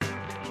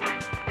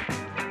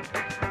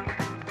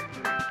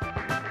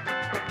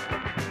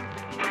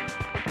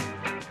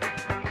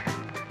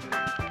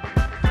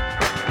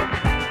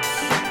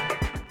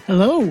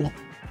Hello.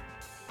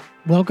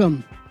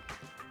 Welcome.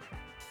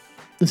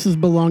 This is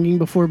Belonging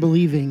Before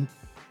Believing,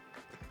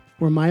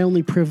 where my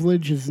only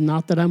privilege is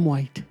not that I'm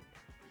white.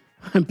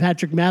 I'm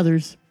Patrick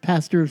Mathers,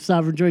 pastor of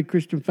Sovereign Joy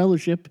Christian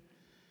Fellowship.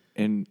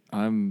 And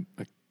I'm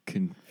a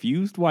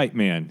confused white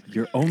man.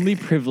 Your only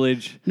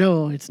privilege.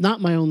 No, it's not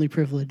my only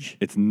privilege.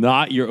 It's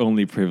not your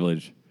only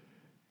privilege.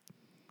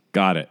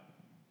 Got it.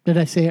 Did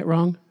I say it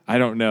wrong? I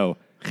don't know.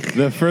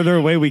 The further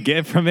away we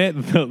get from it,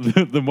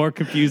 the more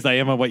confused I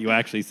am on what you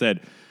actually said.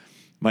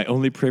 My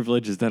only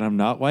privilege is that I'm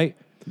not white.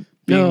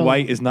 Being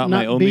white is not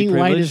my only privilege. Being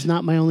white is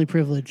not my only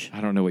privilege. I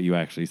don't know what you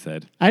actually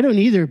said. I don't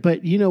either,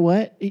 but you know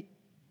what?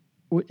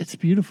 It's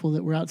beautiful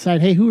that we're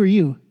outside. Hey, who are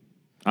you?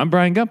 I'm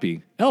Brian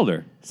Gumpy,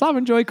 elder,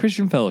 Sovereign Joy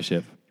Christian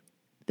Fellowship.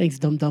 Thanks,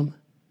 dum-dum.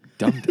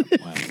 Dum-dum.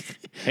 Wow.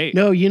 Hey.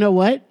 No, you know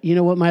what? You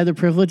know what my other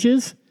privilege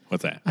is?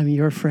 What's that? I'm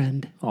your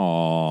friend.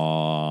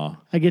 Aww.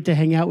 I get to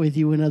hang out with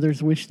you when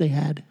others wish they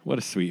had. What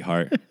a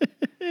sweetheart.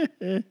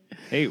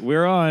 Hey,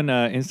 we're on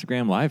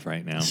Instagram Live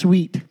right now.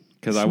 Sweet.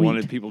 Because I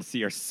wanted people to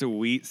see our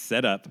sweet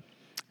setup.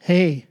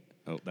 Hey.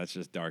 Oh, that's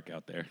just dark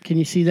out there. Can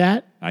you see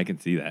that? I can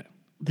see that.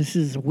 This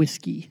is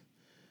whiskey.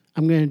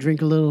 I'm going to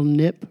drink a little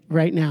nip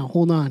right now.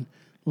 Hold on.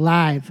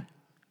 Live.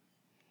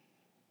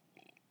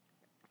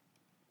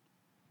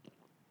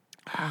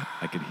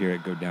 I could hear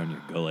it go down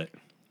your gullet.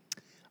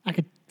 I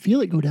could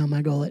feel it go down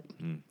my gullet.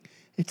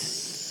 It's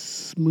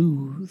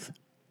smooth.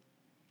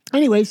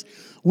 Anyways,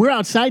 we're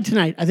outside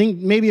tonight. I think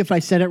maybe if I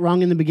said it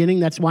wrong in the beginning,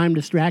 that's why I'm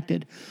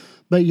distracted.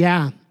 But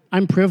yeah,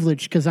 I'm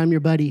privileged because I'm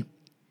your buddy.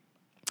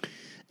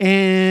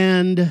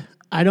 And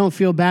I don't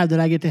feel bad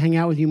that I get to hang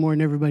out with you more than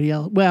everybody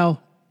else.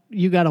 Well,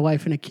 you got a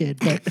wife and a kid,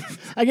 but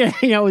I get to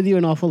hang out with you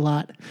an awful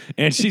lot.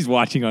 And she's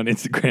watching on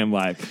Instagram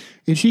Live.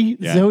 Is she?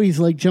 Yeah. Zoe's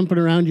like jumping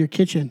around your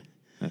kitchen.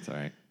 That's all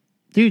right.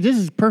 Dude, this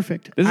is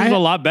perfect. This is a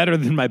lot better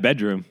than my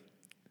bedroom.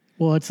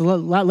 Well, it's a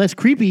lot less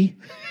creepy.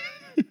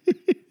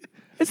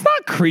 It's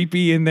not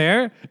creepy in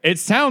there. It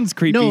sounds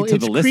creepy to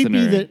the listener. No, it's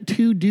creepy that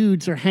two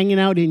dudes are hanging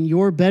out in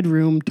your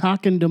bedroom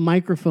talking to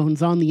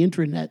microphones on the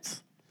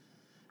intranets.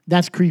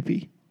 That's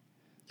creepy.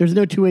 There's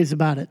no two ways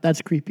about it.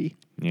 That's creepy.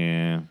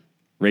 Yeah.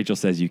 Rachel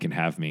says you can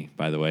have me,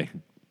 by the way.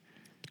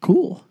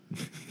 Cool.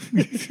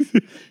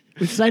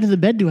 Which side of the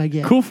bed do I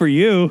get? Cool for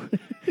you.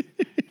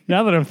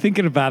 Now that I'm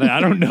thinking about it,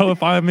 I don't know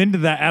if I'm into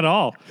that at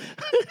all.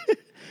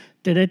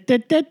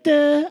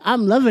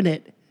 I'm loving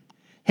it.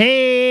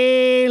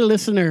 Hey,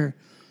 listener.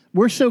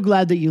 We're so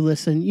glad that you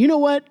listen. You know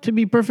what? To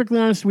be perfectly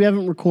honest, we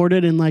haven't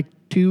recorded in like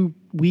 2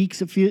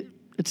 weeks.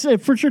 It's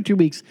for sure 2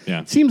 weeks.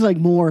 Yeah. Seems like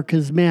more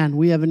because, man,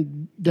 we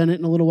haven't done it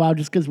in a little while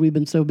just because we've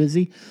been so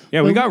busy.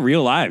 Yeah, we got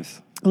real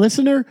lives.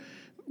 Listener,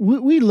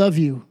 we love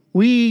you.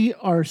 We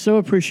are so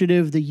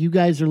appreciative that you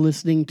guys are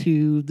listening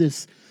to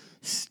this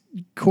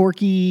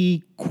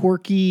quirky,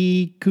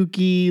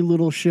 kooky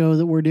little show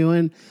that we're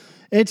doing.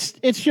 It's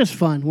just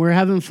fun. We're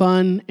having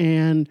fun,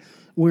 and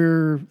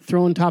we're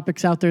throwing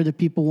topics out there that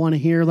people want to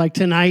hear. Like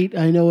tonight,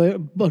 I know a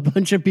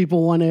bunch of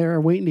people are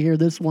waiting to hear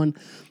this one,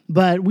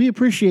 but we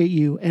appreciate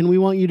you, and we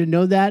want you to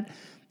know that.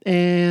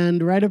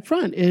 And right up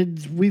front,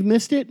 we've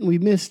missed it, and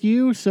we've missed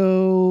you.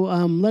 So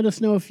let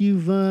us know if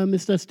you've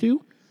missed us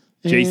too.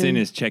 And Jason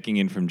is checking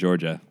in from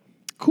Georgia.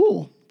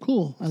 Cool.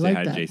 I Say like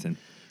hi, that. Jason.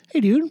 Hey,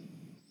 dude.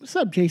 What's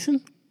up,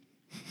 Jason?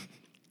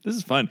 This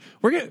is fun.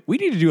 We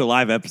need to do a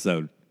live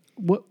episode.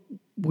 Well,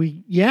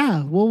 we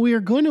are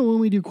going to when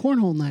we do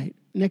cornhole night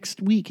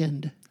next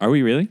weekend. Are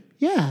we really?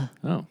 Yeah.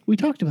 Oh. We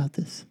talked about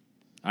this.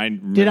 I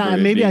Did I?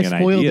 Maybe I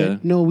spoiled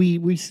it. No, we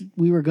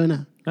were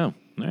gonna. Oh, all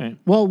right.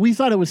 Well, we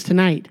thought it was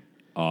tonight.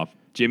 Off.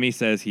 Jimmy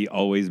says he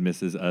always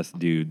misses us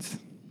dudes.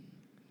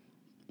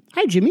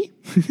 Hi, Jimmy.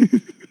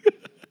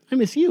 I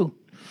miss you.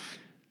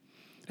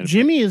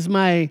 Jimmy is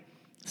my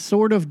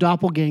sort of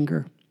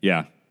doppelganger.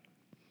 Yeah.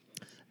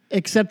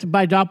 Except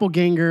by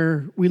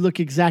doppelganger, we look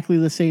exactly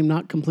the same,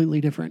 not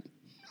completely different.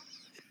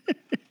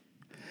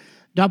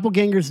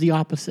 Doppelganger's the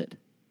opposite.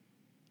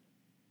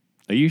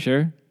 Are you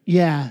sure?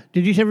 Yeah.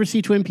 Did you ever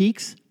see Twin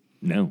Peaks?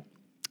 No.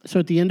 So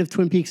at the end of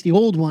Twin Peaks, the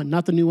old one,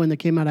 not the new one that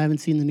came out. I haven't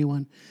seen the new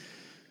one.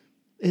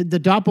 The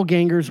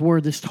doppelgangers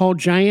were this tall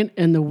giant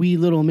and the wee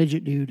little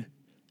midget dude.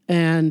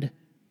 And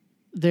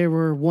they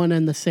were one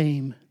and the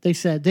same. They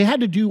said they had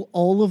to do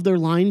all of their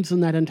lines in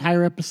that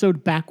entire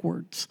episode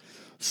backwards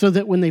so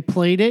that when they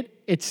played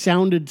it, it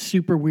sounded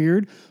super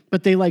weird,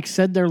 but they like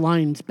said their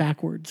lines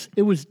backwards.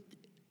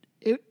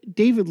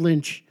 David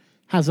Lynch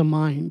has a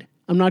mind.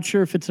 I'm not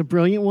sure if it's a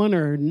brilliant one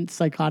or a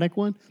psychotic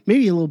one.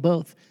 Maybe a little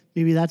both.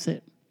 Maybe that's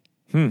it.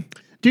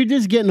 Dude, this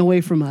is getting away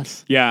from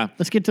us. Yeah.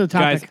 Let's get to the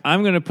topic. Guys,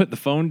 I'm going to put the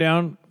phone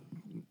down.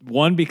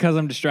 1, because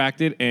I'm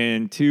distracted,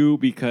 and 2,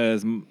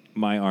 because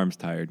my arm's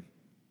tired.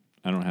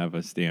 I don't have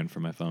a stand for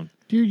my phone.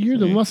 Dude, you're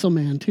the muscle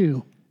man,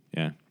 too.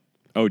 Yeah.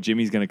 Oh,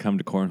 Jimmy's going to come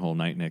to cornhole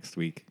night next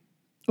week.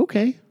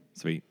 Okay.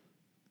 Sweet.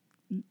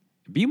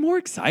 Be more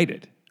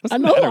excited. What's I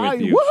the know. matter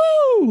with you?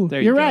 Woohoo!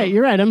 There You're you right. go.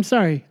 You're right. I'm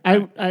sorry.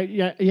 Right.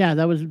 Yeah.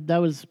 That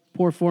was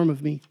poor form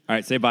of me. All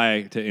right, say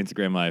bye to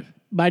Instagram Live.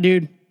 Bye,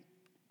 dude.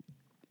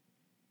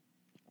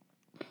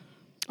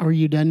 Are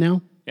you done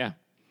now? Yeah.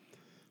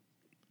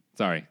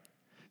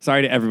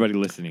 Sorry to everybody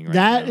listening right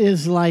That now.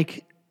 is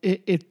like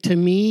it to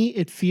me.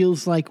 It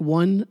feels like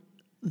one,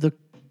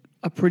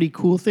 a pretty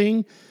cool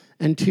thing,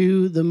 and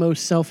two, the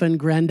most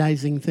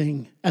self-aggrandizing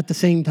thing at the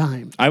same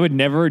time. I would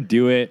never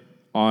do it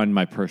on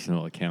my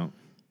personal account,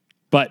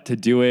 but to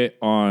do it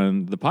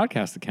on the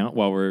podcast account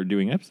while we're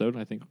doing an episode,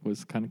 I think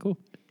was kind of cool.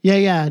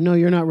 Yeah. No,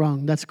 you're not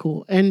wrong. That's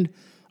cool. And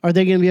are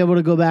they going to be able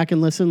to go back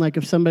and listen? Like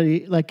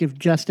if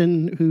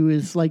Justin, who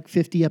is like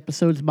 50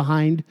 episodes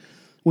behind,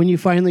 when you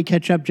finally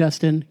catch up,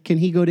 Justin, can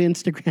he go to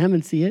Instagram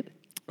and see it?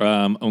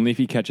 Only if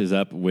he catches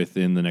up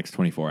within the next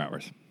 24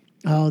 hours.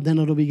 Oh, then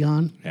it'll be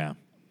gone. Yeah.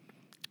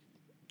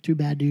 Too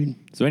bad, dude.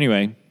 So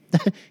anyway,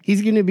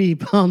 He's going to be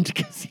pumped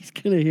because he's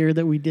going to hear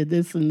that we did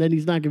this, and then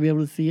he's not going to be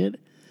able to see it.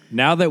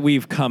 now that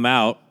we've come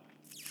out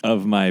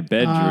of my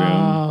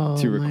bedroom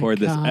to my record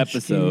this gosh,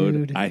 episode,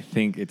 dude. I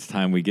think it's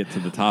time we get to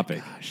the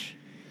topic.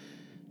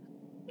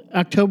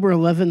 October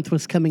 11th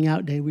was coming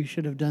out day. We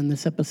should have done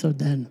this episode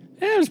then.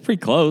 Yeah, it was pretty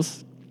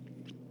close.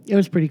 It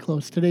was pretty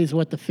close. Today's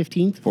what, the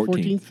 15th?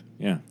 14th.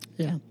 Yeah.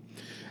 Yeah.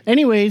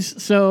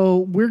 Anyways,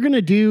 so we're going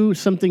to do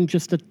something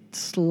just a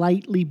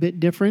slightly bit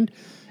different.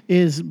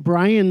 Is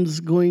Brian's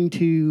going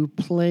to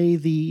play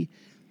the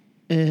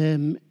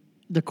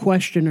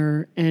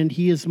questioner, and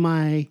he is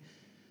my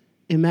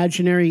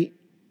imaginary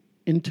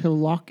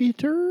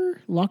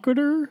interlocutor?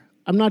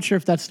 I'm not sure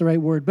if that's the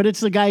right word, but it's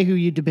the guy who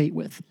you debate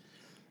with,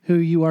 who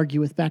you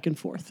argue with back and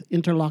forth.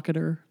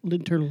 Interlocutor.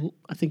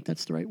 I think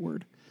that's the right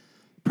word.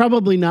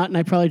 Probably not, and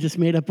I probably just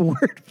made up a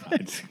word.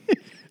 But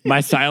My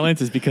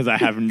silence is because I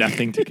have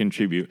nothing to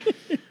contribute.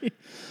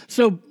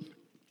 so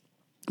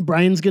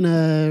Brian's going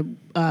to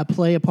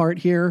play a part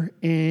here,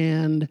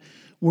 and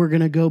we're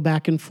going to go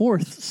back and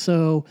forth.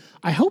 So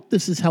I hope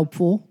this is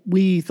helpful.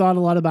 We thought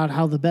a lot about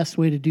how the best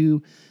way to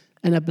do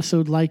an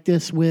episode like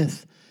this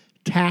with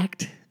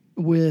tact,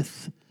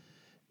 with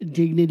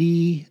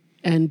dignity,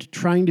 and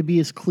trying to be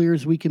as clear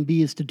as we can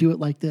be is to do it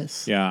like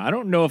this. Yeah, I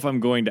don't know if I'm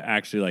going to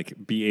actually like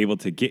be able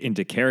to get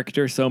into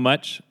character so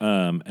much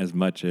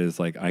as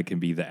like I can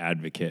be the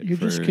advocate You're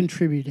just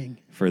contributing.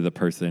 for the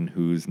person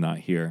who's not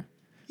here.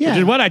 Yeah. Which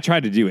is what I try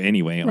to do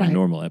anyway on Right.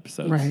 normal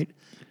episodes. Right.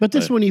 But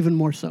this one even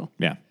more so.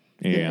 Yeah.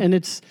 Yeah. And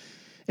it's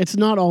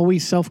not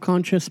always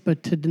self-conscious,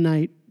 but to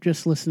tonight,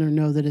 just listener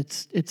know that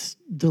it's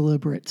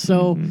deliberate.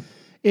 So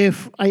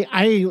if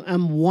I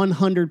am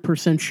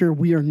 100% sure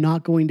we are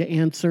not going to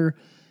answer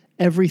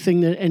everything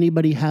that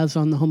anybody has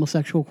on the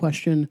homosexual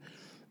question,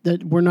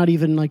 that we're not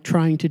even like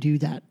trying to do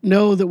that.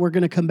 Know that we're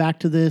going to come back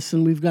to this,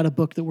 and we've got a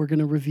book that we're going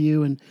to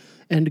review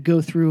and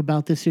go through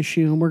about this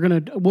issue, and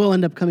we'll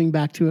end up coming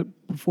back to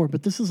it before.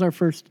 But this is our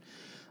first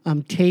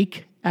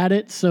take at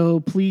it, so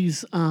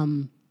please,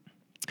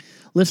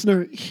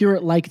 listener, hear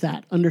it like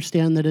that.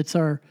 Understand that it's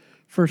our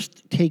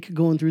first take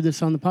going through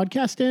this on the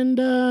podcast,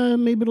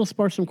 and maybe it'll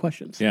spark some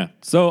questions. Yeah.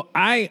 So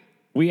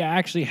we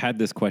actually had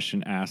this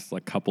question asked a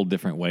couple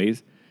different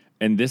ways,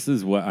 and this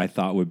is what I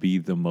thought would be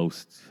the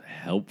most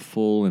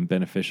helpful and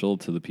beneficial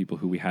to the people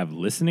who we have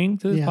listening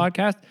to this Yeah.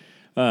 podcast.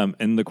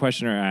 And the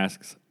questioner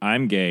asks,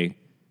 "I'm gay.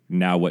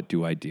 Now what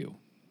do I do?"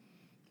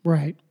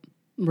 Right.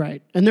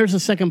 And there's a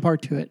second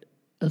part to it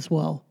as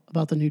well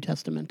about the New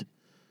Testament.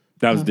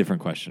 That was a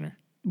different questioner.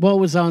 Well,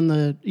 it was on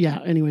the,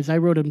 anyways, I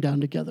wrote them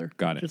down together.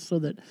 Got it. Just so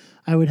that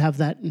I would have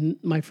that in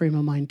my frame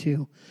of mind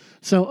too.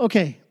 So,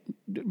 okay,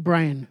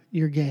 Brian,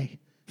 you're gay.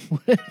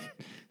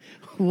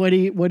 What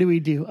do we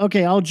do?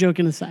 Okay, all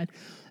joking aside.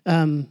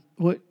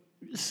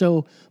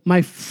 So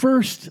my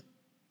first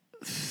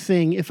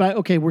thing,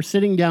 we're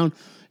sitting down,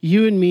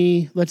 you and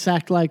me, let's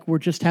act like we're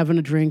just having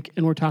a drink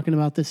and we're talking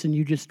about this, and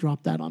you just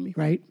dropped that on me,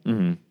 right?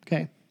 Mm-hmm.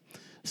 Okay.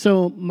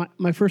 So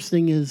my first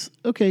thing is,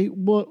 okay,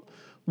 well,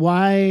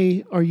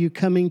 why are you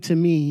coming to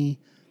me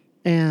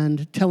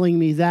and telling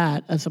me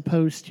that as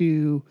opposed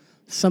to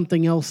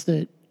something else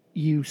that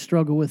you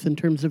struggle with in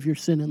terms of your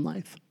sin in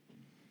life?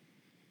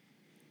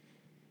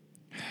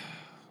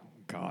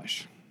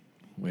 Gosh,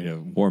 way to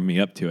warm me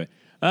up to it.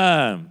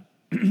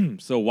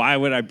 So why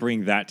would I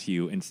bring that to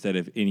you instead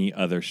of any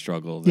other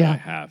struggle that I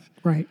have?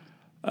 Right.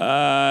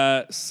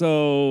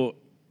 So,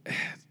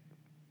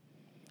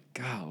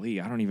 golly,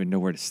 I don't even know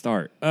where to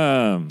start.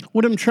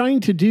 What I'm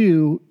trying to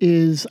do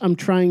is I'm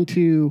trying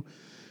to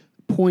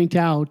point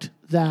out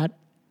that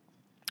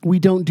we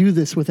don't do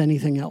this with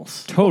anything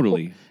else.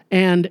 Totally.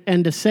 And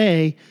to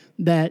say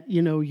that,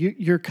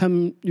 you're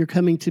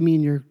coming to me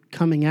and you're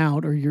coming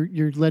out, or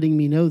you're letting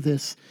me know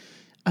this.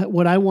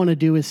 What I want to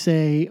do is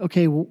say,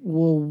 okay,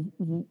 well,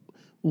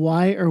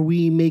 why are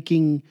we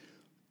making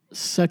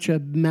such a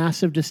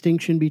massive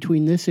distinction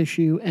between this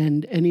issue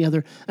and any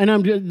other? And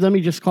let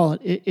me just call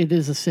it it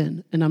is a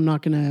sin, and I'm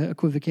not going to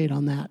equivocate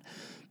on that.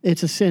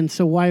 It's a sin.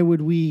 So why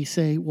would we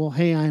say, well,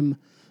 hey,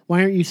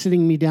 why aren't you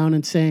sitting me down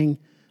and saying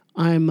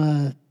I'm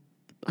a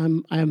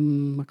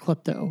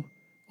klepto,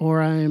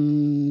 or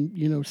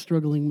I'm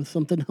struggling with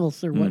something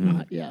else or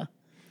whatnot? Mm-hmm. Yeah.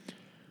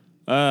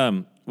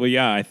 Well,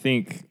 yeah, I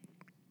think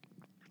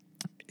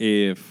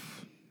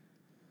if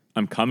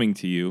I'm coming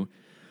to you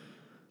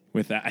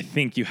with that, I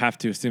think you have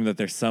to assume that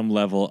there's some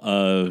level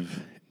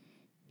of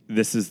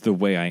this is the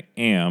way I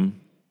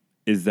am.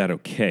 Is that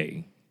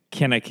okay?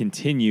 Can I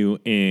continue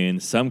in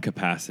some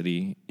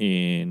capacity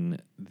in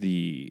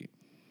the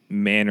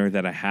manner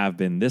that I have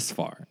been this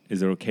far?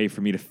 Is it okay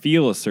for me to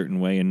feel a certain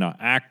way and not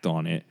act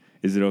on it?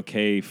 Is it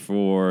okay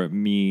for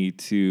me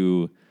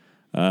to,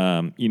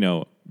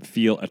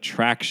 feel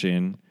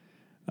attraction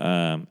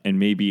and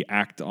maybe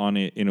act on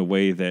it in a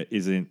way that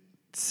isn't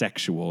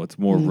sexual? It's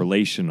more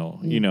relational,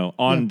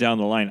 down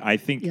the line. I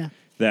think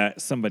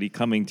that somebody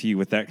coming to you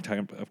with that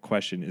type of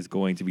question is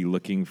going to be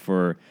looking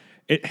for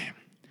it.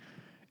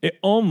 It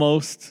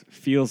almost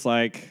feels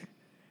like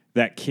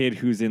that kid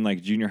who's in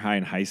like junior high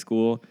and high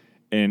school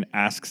and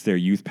asks their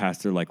youth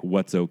pastor, like,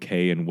 what's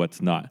okay and what's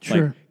not.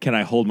 Sure. Like, can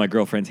I hold my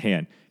girlfriend's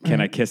hand? Can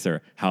I kiss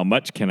her? How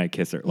much can I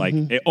kiss her? Like,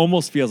 it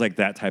almost feels like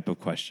that type of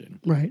question.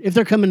 Right. If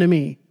they're coming to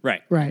me.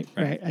 Right.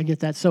 I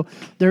get that. So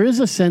there is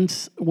a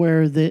sense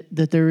where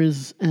that there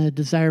is a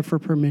desire for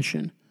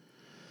permission.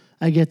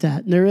 I get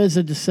that. And there is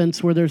a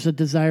sense where there's a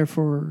desire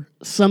for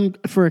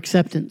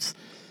acceptance.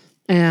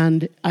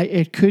 And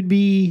it could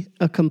be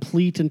a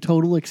complete and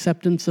total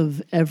acceptance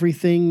of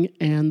everything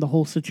and the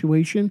whole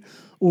situation,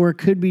 or it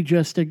could be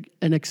just an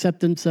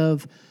acceptance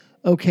of,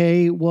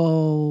 okay,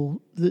 well,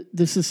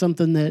 this is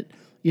something that,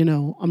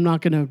 I'm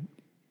not going to,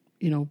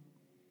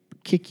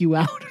 kick you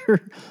out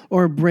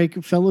or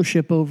break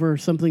fellowship over or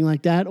something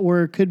like that.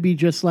 Or it could be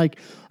just like,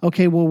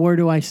 okay, well, where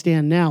do I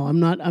stand now? I'm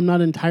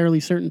not entirely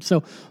certain.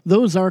 So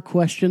those are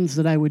questions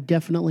that I would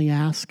definitely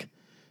ask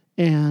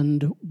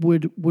and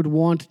would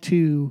want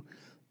to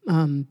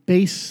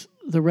base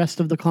the rest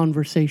of the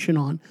conversation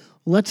on.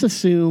 Let's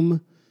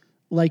assume,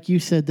 like you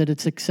said, that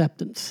it's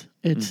acceptance.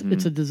 It's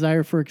a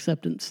desire for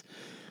acceptance.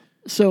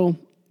 So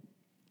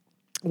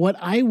what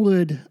I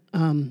would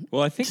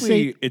I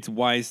think it's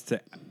wise to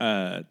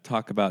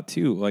talk about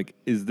too. Like,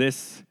 is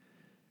this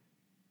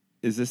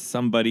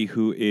somebody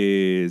who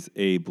is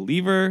a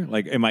believer?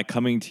 Like, am I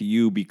coming to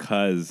you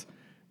because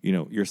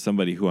you're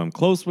somebody who I'm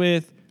close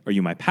with? Are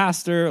you my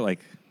pastor?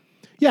 Like,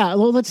 yeah.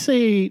 Well, let's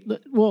say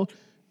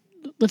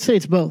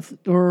it's both,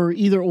 or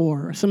either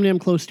or. Somebody I'm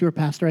close to, or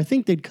pastor. I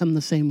think they'd come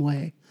the same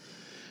way.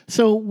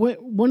 So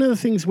one of the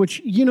things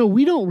which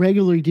we don't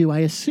regularly do,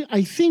 I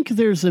think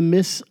there's a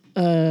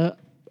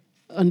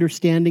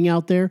misunderstanding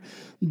out there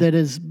that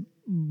is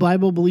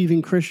Bible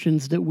believing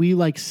Christians that we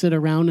like sit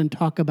around and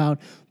talk about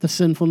the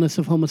sinfulness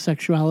of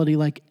homosexuality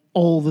like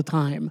all the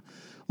time.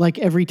 Like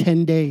every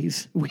 10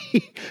 days,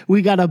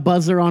 we got a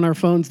buzzer on our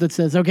phones that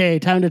says, okay,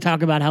 time to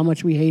talk about how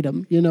much we hate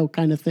them,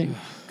 kind of thing.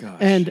 Oh,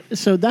 and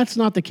so that's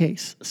not the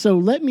case.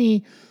 So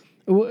I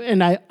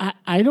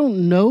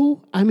don't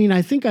know. I mean,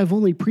 I think I've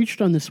only preached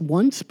on this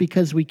once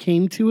because we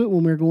came to it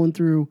when we were going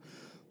through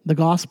the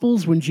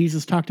Gospels when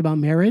Jesus talked about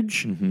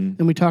marriage,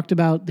 and we talked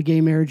about the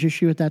gay marriage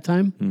issue at that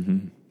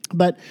time.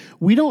 But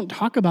we don't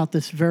talk about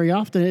this very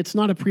often. It's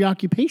not a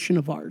preoccupation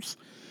of ours.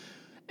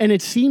 And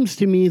it seems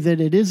to me that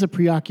it is a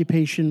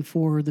preoccupation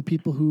for the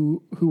people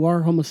who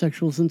are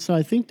homosexuals. And so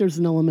I think there's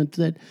an element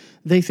that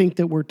they think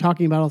that we're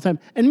talking about all the time.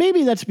 And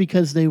maybe that's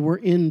because they were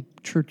in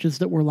churches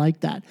that were like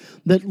that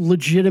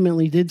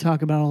legitimately did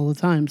talk about it all the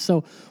time.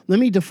 So let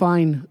me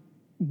define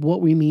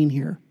what we mean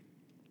here.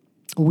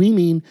 We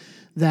mean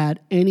that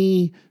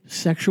any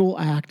sexual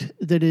act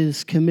that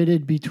is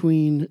committed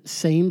between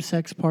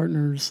same-sex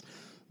partners,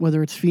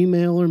 whether it's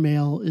female or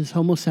male, is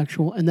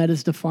homosexual, and that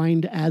is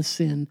defined as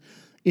sin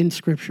in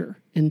Scripture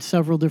in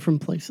several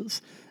different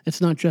places.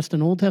 It's not just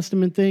an Old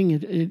Testament thing.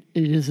 It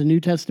is a New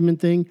Testament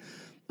thing.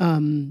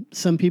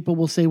 Some people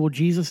will say, well,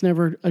 Jesus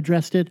never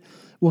addressed it.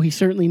 Well, he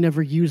certainly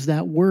never used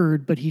that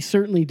word, but he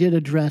certainly did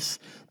address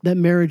that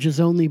marriage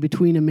is only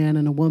between a man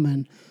and a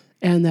woman,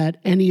 and that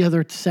any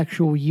other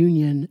sexual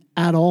union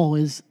at all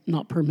is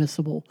not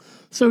permissible.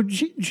 So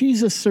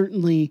Jesus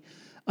certainly,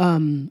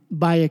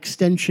 by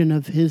extension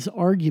of his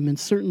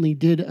arguments, certainly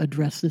did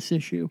address this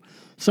issue.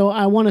 So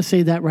I want to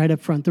say that right up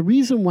front. The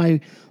reason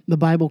why the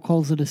Bible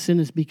calls it a sin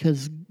is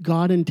because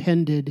God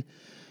intended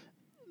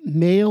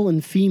male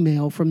and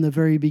female from the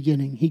very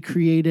beginning. He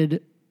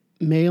created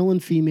male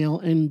and female,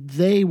 and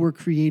they were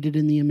created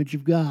in the image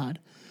of God.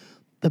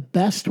 The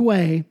best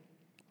way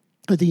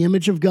that the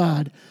image of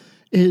God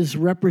is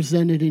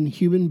represented in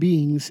human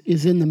beings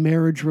is in the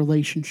marriage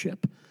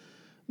relationship.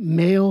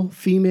 Male,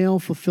 female,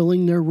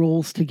 fulfilling their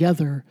roles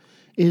together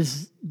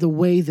is the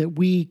way that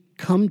we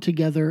come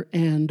together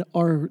and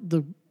are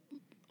the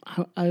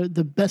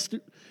best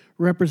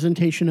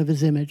representation of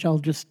his image. I'll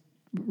just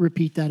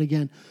repeat that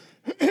again.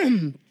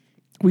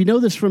 We know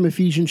this from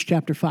Ephesians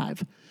chapter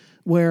 5,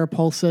 where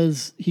Paul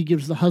says he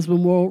gives the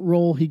husband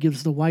role, he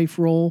gives the wife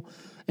role,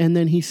 and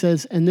then he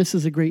says, and this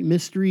is a great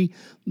mystery,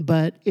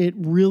 but it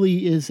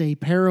really is a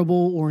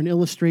parable or an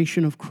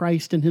illustration of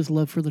Christ and his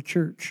love for the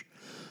church.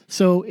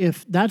 So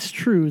if that's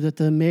true, that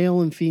the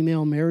male and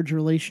female marriage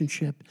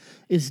relationship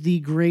is the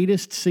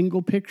greatest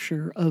single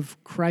picture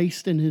of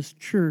Christ and his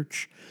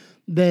church,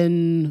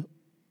 then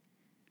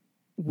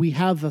we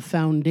have a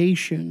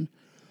foundation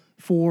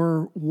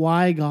for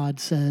why God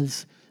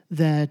says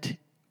that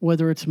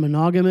whether it's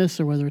monogamous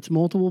or whether it's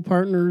multiple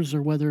partners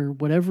or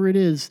whatever it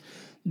is,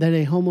 that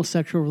a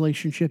homosexual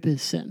relationship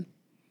is sin.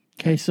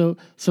 Okay, so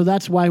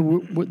that's why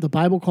the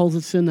Bible calls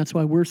it sin. That's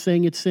why we're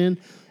saying it's sin.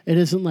 It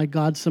isn't like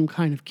God's some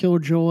kind of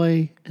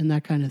killjoy and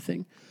that kind of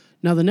thing.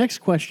 Now, the next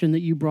question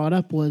that you brought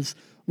up was,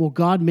 well,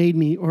 God made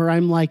me, or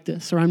I'm like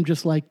this, or I'm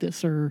just like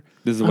this, or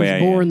this is the way I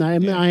born.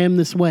 am. I am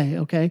this way.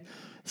 Okay,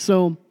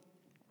 so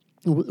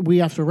we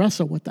have to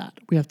wrestle with that.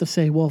 We have to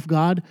say, well, if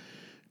God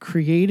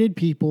created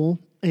people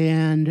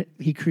and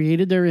He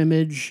created their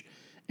image,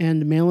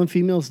 and male and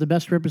female is the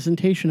best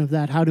representation of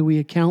that, how do we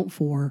account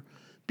for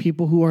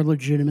people who are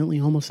legitimately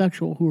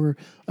homosexual, who are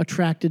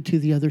attracted to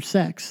the other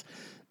sex?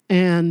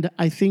 And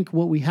I think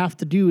what we have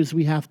to do is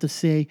we have to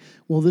say,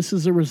 well, this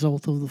is a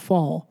result of the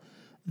fall.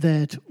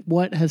 That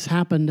what has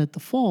happened at the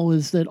fall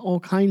is that all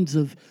kinds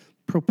of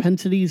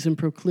propensities and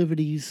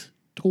proclivities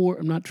toward,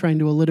 I'm not trying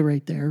to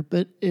alliterate there,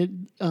 but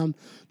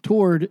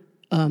toward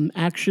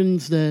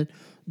actions that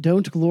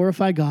don't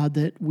glorify God,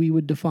 that we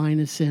would define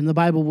as sin, the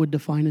Bible would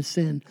define as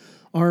sin,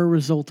 are a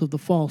result of the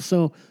fall.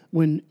 So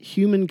when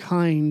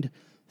humankind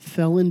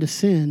fell into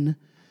sin,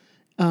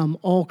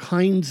 all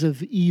kinds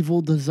of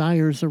evil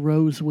desires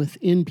arose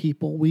within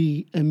people.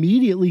 We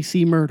immediately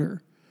see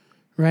murder,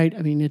 right?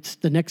 I mean, it's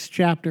the next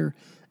chapter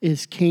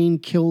is Cain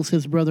kills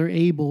his brother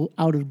Abel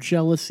out of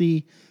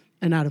jealousy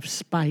and out of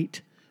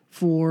spite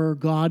for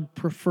God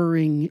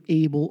preferring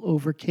Abel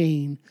over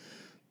Cain.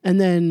 And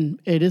then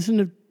it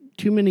isn't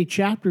too many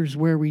chapters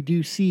where we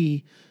do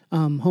see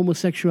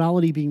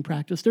homosexuality being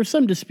practiced. There's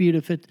some dispute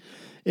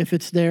if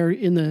it's there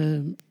in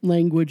the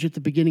language at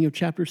the beginning of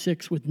chapter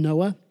 6 with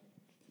Noah,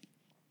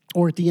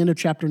 or at the end of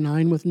chapter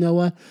 9 with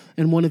Noah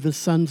and one of his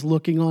sons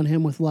looking on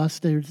him with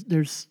lust.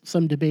 There's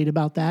some debate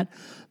about that.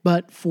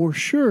 But for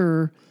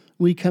sure,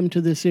 we come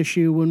to this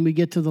issue when we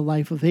get to the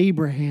life of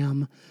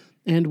Abraham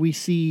and we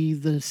see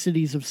the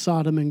cities of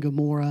Sodom and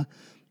Gomorrah,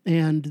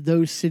 and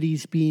those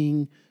cities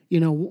being,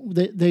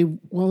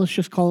 well, let's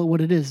just call it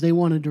what it is. They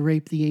wanted to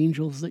rape the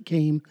angels that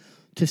came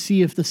to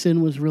see if the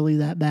sin was really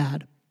that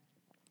bad.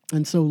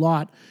 And so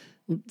Lot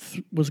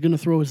was going to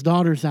throw his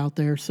daughters out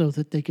there so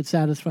that they could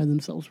satisfy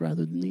themselves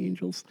rather than the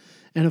angels.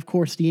 And of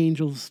course, the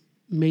angels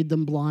made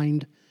them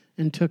blind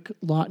and took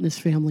Lot and his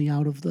family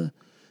out of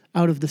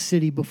the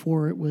city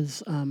before it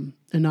was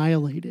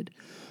annihilated.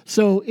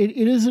 So it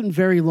isn't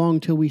very long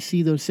till we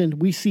see those sins.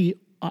 We see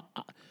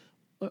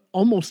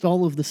almost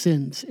all of the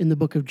sins in the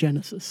book of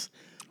Genesis.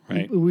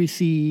 Right. We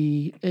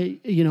see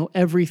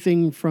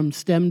everything from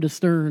stem to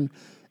stern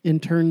in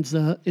terms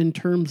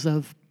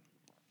of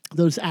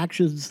those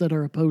actions that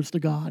are opposed to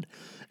God.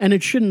 And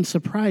it shouldn't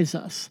surprise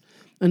us.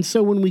 And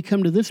so when we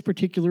come to this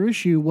particular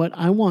issue, what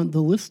I want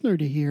the listener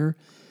to hear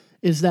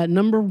is that,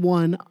 number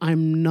one,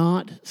 I'm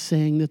not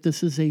saying that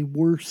this is a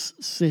worse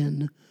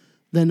sin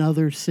than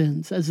other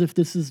sins, as if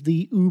this is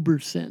the uber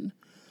sin.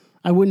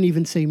 I wouldn't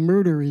even say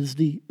murder is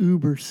the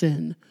uber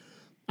sin.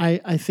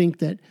 I think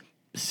that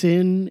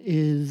sin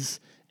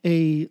is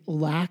a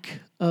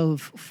lack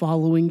of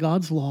following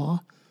God's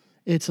law.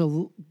 It's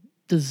a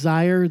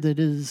desire that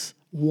is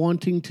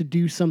wanting to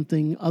do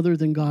something other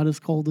than God has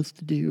called us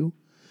to do,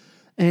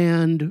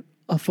 and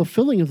a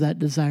fulfilling of that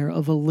desire,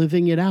 of a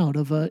living it out,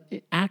 of a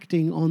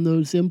acting on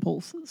those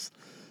impulses.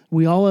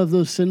 We all have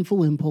those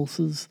sinful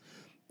impulses,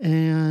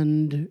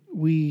 and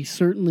we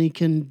certainly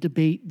can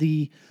debate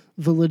the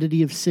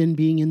validity of sin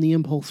being in the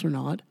impulse or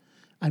not.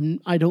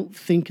 I don't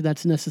think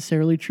that's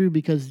necessarily true,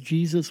 because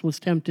Jesus was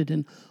tempted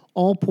in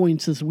all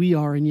points as we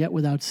are, and yet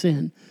without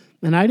sin.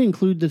 And I'd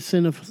include the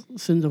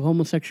sins of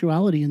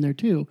homosexuality in there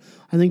too.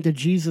 I think that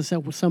Jesus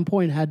at some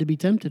point had to be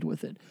tempted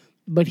with it,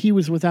 but he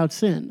was without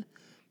sin,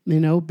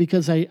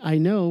 because I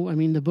know,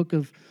 the book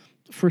of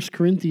 1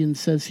 Corinthians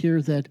says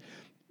here that,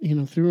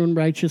 through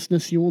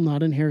unrighteousness you will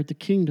not inherit the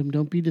kingdom.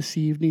 Don't be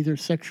deceived, neither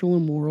sexual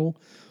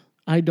immoral,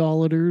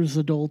 idolaters,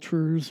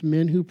 adulterers,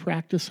 men who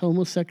practice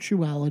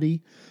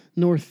homosexuality,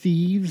 nor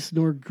thieves,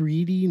 nor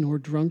greedy, nor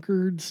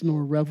drunkards,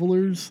 nor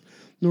revelers,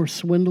 nor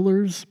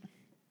swindlers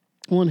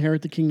will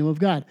inherit the kingdom of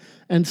God.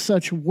 And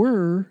such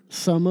were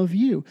some of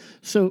you.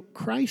 So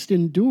Christ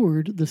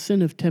endured the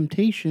sin of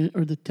temptation,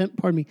 or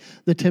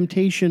the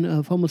temptation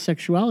of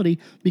homosexuality,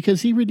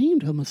 because he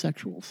redeemed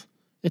homosexuals.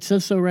 It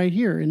says so right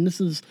here. And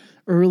this is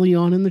early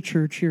on in the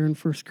church here in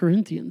 1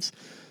 Corinthians.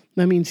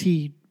 That means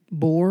he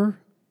bore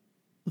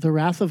the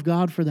wrath of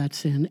God for that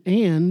sin,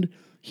 and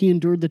he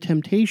endured the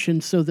temptation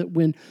so that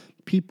when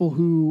people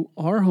who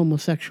are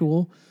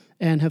homosexual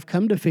and have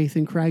come to faith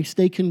in Christ,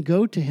 they can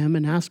go to him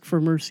and ask for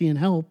mercy and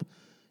help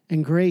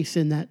and grace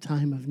in that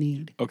time of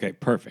need. Okay,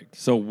 perfect.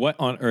 So what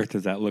on earth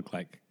does that look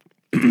like?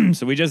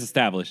 So we just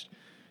established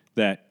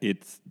that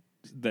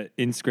that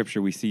in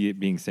Scripture we see it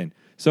being sin.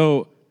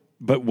 So,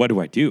 but what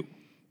do I do?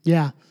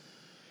 Yeah.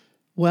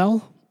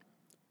 Well,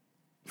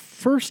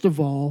 first of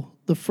all,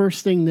 the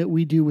first thing that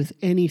we do with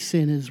any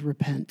sin is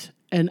repent.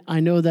 And I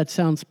know that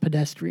sounds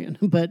pedestrian,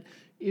 but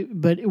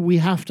we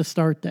have to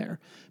start there,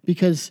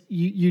 because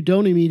you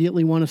don't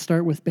immediately want to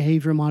start with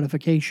behavior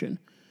modification,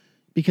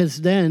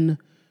 because then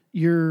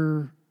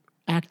you're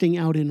acting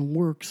out in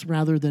works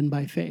rather than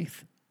by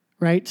faith,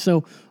 right?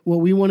 So what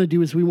we want to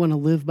do is we want to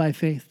live by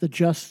faith, the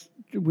just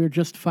we're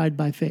justified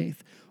by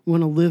faith. We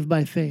want to live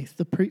by faith.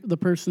 The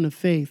person of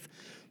faith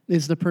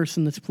is the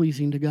person that's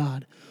pleasing to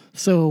God.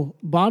 So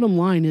bottom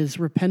line is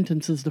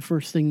repentance is the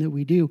first thing that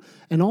we do.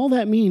 And all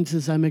that means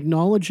is I'm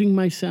acknowledging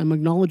my sin. I'm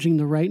acknowledging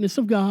the rightness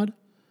of God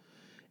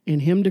in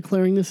him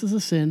declaring this as a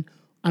sin.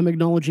 I'm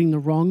acknowledging the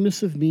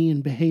wrongness of me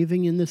and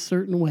behaving in this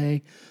certain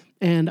way.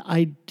 And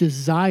I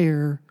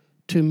desire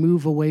to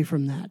move away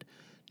from that.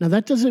 Now,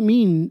 that doesn't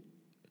mean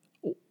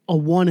a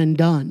one and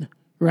done,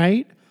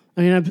 right?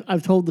 I mean,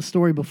 I've told the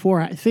story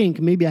before, I think,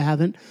 maybe I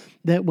haven't,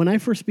 that when I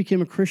first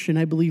became a Christian,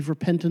 I believe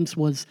repentance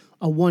was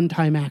a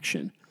one-time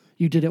action.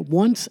 You did it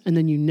once, and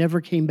then you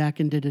never came back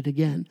and did it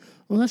again.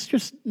 Well, that's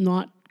just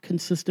not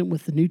consistent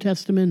with the New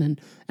Testament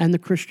and the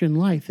Christian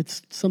life.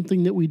 It's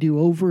something that we do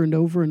over and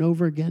over and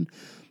over again.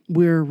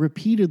 We're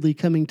repeatedly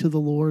coming to the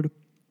Lord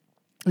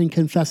and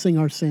confessing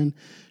our sin,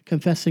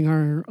 confessing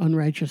our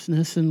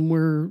unrighteousness, and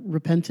we're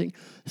repenting.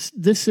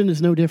 This sin is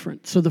no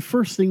different. So the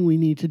first thing we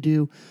need to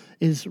do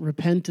is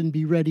repent and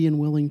be ready and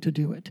willing to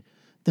do it.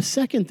 The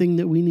second thing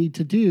that we need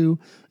to do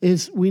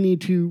is we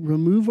need to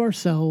remove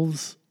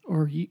ourselves,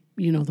 or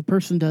the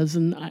person does,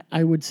 and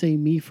I would say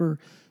me for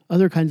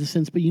other kinds of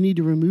sins, but you need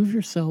to remove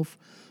yourself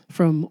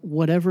from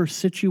whatever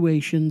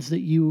situations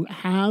that you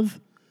have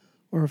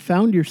or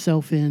found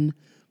yourself in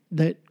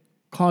that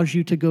cause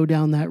you to go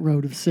down that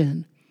road of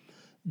sin.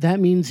 That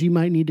means you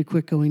might need to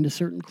quit going to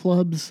certain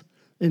clubs.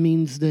 It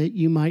means that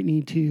you might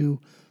need to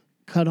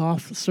cut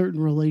off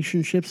certain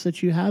relationships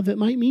that you have. It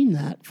might mean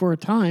that for a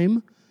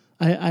time.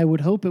 I would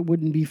hope it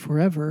wouldn't be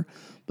forever,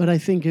 but I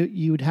think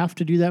you would have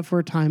to do that for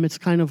a time. It's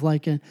kind of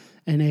like an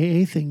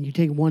AA thing. You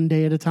take one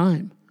day at a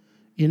time.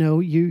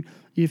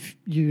 If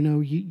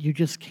you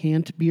just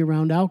can't be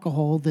around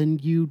alcohol, then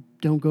you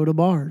don't go to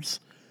bars.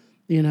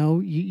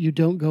 You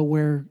don't go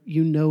where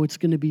it's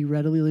going to be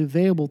readily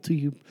available to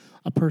you,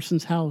 a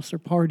person's house or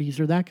parties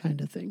or that kind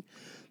of thing.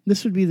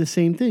 This would be the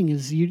same thing.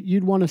 Is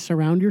you'd want to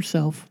surround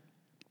yourself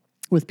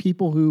with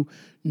people who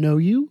know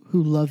you,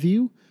 who love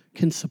you,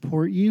 can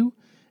support you,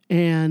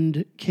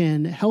 and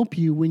can help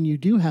you when you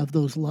do have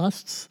those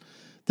lusts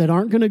that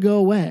aren't going to go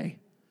away.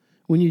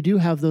 When you do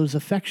have those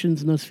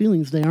affections and those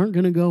feelings, they aren't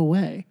going to go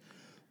away.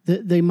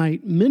 They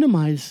might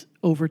minimize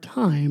over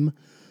time,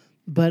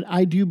 but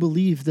I do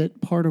believe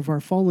that part of our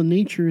fallen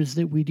nature is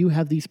that we do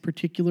have these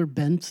particular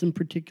bents and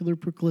particular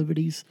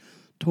proclivities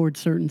towards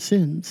certain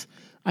sins.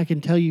 I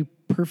can tell you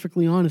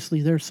perfectly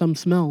honestly, there are some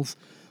smells.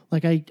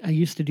 Like I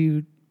used to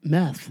do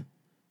meth,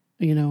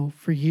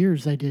 for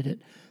years I did it.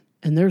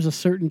 And there's a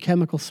certain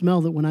chemical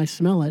smell that when I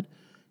smell it,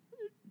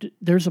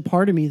 there's a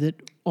part of me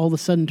that all of a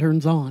sudden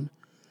turns on.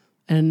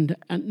 And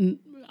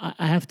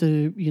I have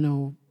to,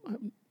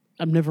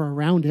 I'm never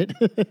around it,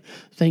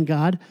 thank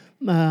God.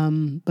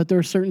 But there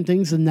are certain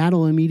things and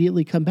that'll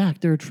immediately come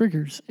back. There are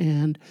triggers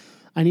and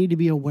I need to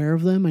be aware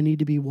of them. I need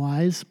to be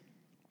wise.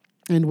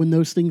 And when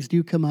those things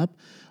do come up,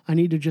 I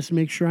need to just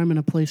make sure I'm in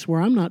a place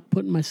where I'm not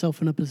putting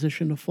myself in a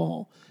position to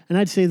fall. And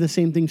I'd say the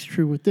same thing's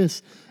true with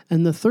this.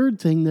 And the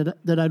third thing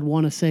that I'd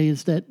want to say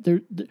is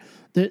that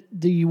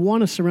you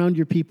want to surround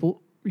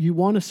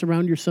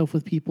yourself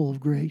with people of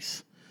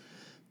grace.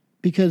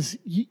 Because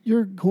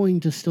you're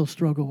going to still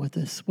struggle with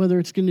this, whether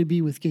it's going to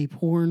be with gay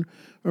porn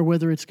or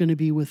whether it's going to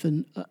be with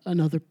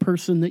another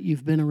person that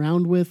you've been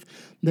around with,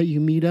 that you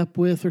meet up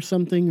with or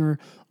something,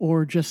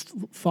 or just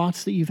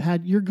thoughts that you've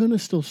had, you're going to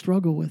still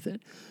struggle with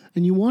it.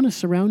 And you want to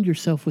surround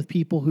yourself with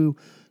people who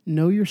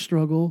know your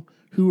struggle,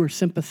 who are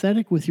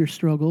sympathetic with your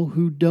struggle,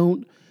 who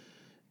don't,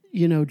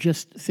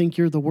 just think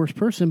you're the worst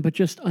person, but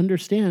just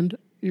understand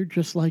you're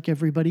just like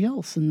everybody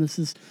else, and this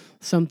is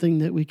something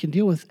that we can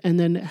deal with, and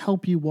then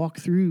help you walk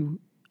through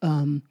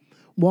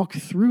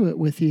it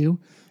with you,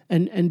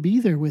 and be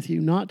there with you,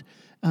 not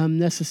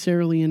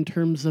necessarily in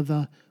terms of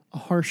a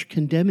harsh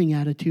condemning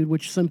attitude,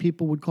 which some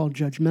people would call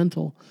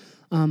judgmental,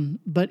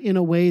 but in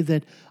a way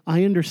that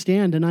I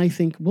understand, and I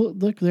think, well,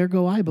 look, there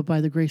go I, but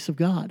by the grace of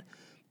God.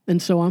 And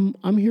so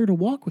I'm here to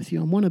walk with you.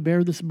 I want to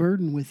bear this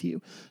burden with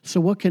you. So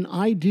what can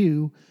I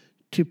do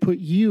to put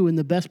you in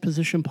the best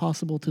position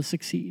possible to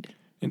succeed?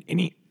 And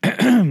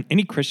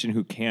any Christian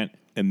who can't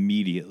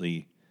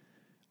immediately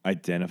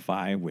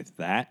identify with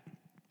that,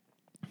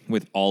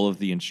 with all of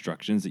the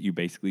instructions that you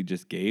basically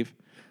just gave,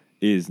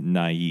 is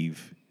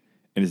naive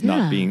and is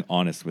not being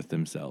honest with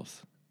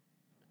themselves.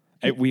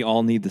 We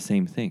all need the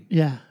same thing.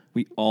 Yeah.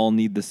 We all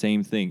need the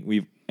same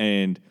thing.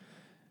 And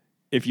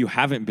if you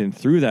haven't been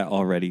through that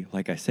already,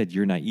 like I said,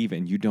 you're naive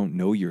and you don't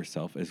know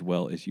yourself as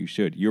well as you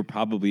should. You're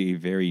probably a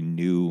very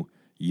new,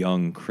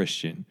 young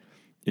Christian.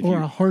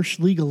 A harsh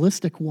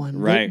legalistic one,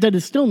 right? That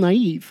is still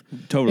naive.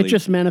 Totally, it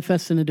just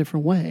manifests in a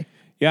different way.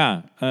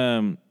 Yeah,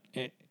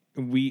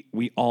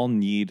 we all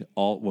need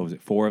what was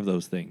it? 4 of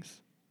those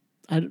things.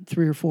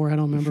 3 or 4. I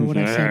don't remember what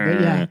I said,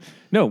 but yeah.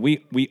 No,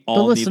 we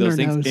all need those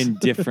things knows. in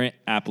different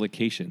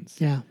applications.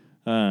 Yeah.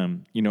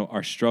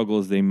 Our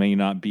struggles, they may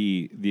not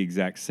be the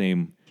exact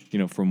same,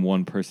 from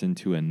one person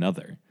to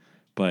another,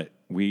 but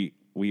we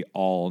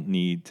all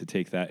need to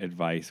take that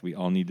advice. We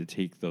all need to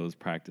take those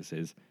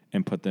practices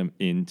and put them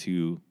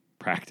into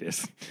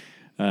practice.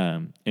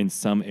 in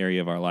some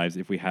area of our lives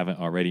if we haven't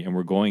already, and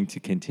we're going to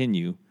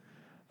continue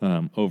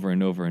over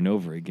and over and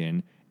over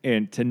again.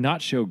 And to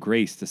not show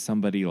grace to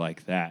somebody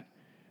like that,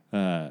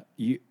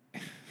 you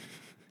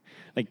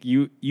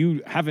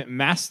haven't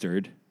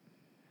mastered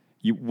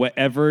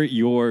whatever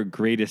your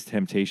greatest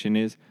temptation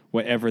is,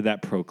 whatever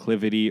that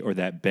proclivity or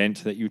that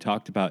bent that you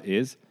talked about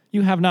is.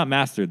 You have not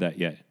mastered that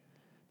yet.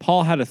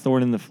 Paul had a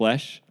thorn in the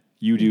flesh.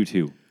 You do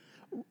too.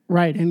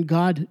 Right, and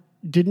God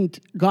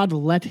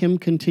let him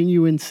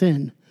continue in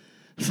sin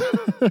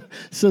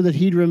so that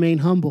he'd remain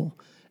humble.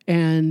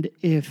 And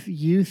if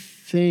you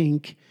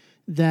think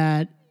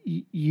that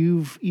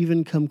you've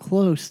even come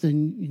close,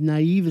 then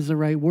naive is the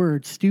right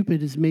word.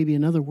 Stupid is maybe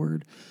another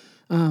word.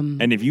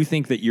 And if you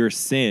think that your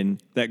sin,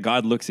 that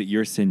God looks at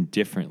your sin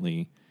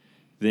differently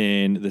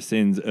than the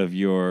sins of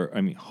your,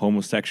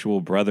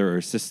 homosexual brother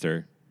or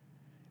sister,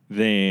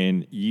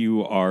 then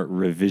you are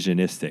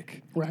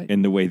revisionistic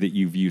in the way that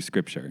you view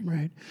Scripture.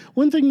 Right.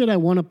 One thing that I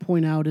want to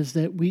point out is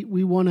that we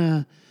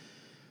really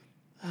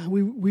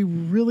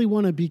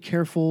want to be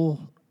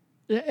careful.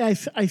 I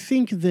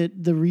think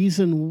that the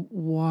reason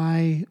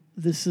why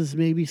this is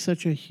maybe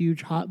such a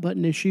huge hot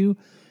button issue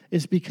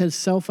is because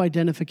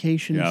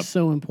self-identification is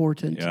so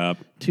important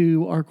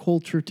to our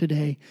culture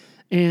today.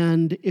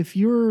 And if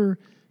your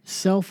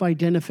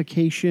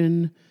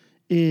self-identification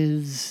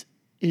is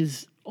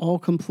all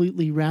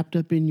completely wrapped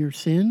up in your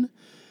sin,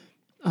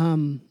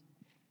 then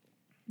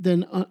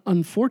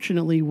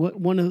unfortunately,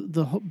 one of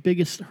the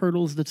biggest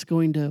hurdles that's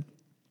going to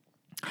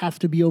have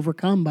to be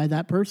overcome by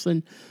that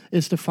person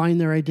is to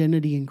find their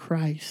identity in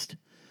Christ.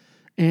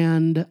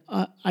 And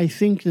I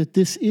think that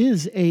this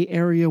is an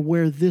area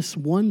where this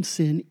one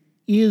sin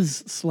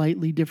is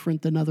slightly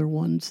different than other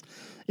ones.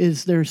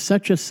 Is there's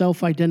such a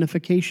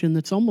self-identification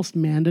that's almost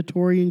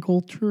mandatory in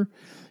culture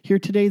here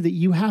today that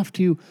you have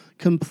to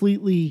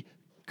completely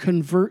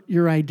convert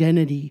your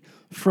identity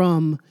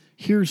from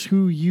here's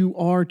who you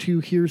are to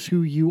here's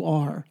who you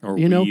are. Or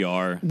we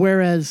are.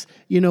 Whereas,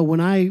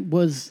 when I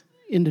was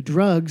into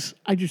drugs,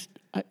 I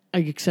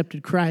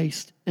accepted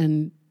Christ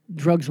and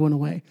drugs went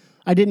away.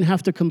 I didn't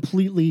have to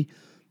completely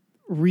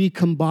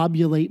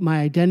recombobulate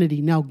my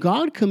identity. Now,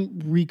 God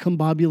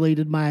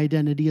recombobulated my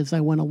identity as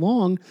I went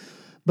along,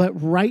 but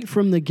right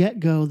from the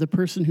get-go, the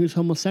person who's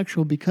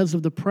homosexual, because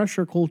of the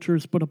pressure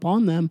cultures put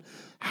upon them,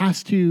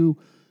 has to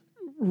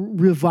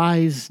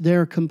revise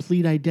their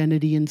complete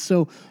identity. And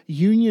so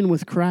union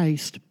with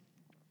Christ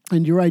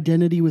and your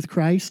identity with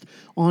Christ,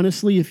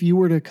 honestly, if you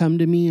were to come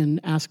to me and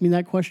ask me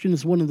that question,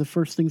 is one of the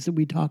first things that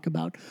we talk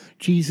about.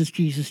 Jesus,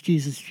 Jesus,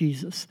 Jesus,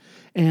 Jesus.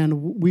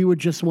 And we would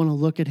just want to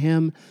look at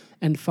him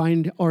and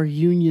find our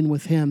union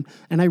with him.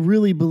 And I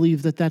really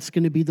believe that that's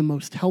going to be the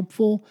most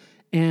helpful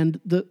and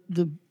the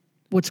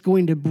what's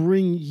going to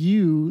bring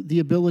you the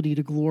ability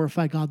to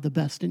glorify God the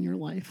best in your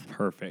life.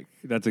 Perfect.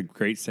 That's a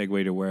great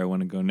segue to where I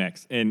want to go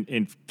next. And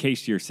in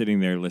case you're sitting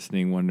there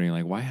listening,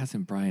 wondering, why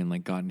hasn't Brian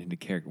gotten into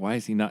character? Why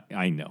is he not?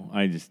 I know.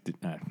 I just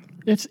did not.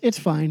 It's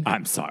fine.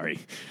 I'm sorry.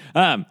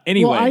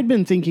 Anyway. Well, I'd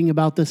been thinking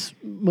about this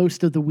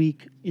most of the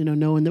week,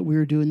 knowing that we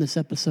were doing this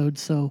episode.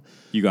 So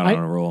you got on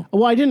a roll.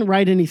 Well, I didn't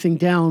write anything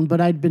down, but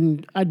I'd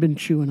been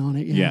chewing on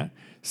it. Yeah.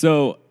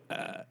 So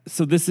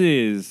this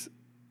is,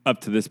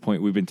 up to this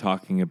point, we've been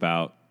talking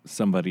about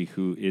somebody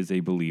who is a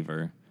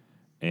believer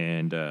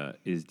and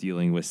is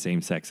dealing with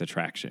same-sex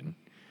attraction.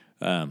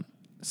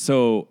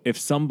 So if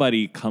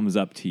somebody comes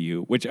up to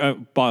you, which,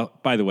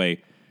 by the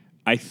way,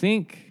 I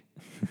think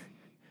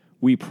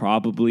we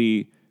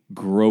probably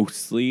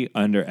grossly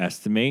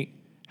underestimate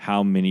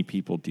how many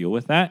people deal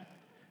with that.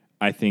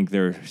 I think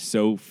there are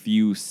so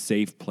few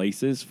safe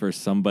places for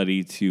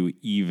somebody to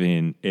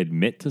even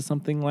admit to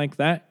something like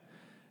that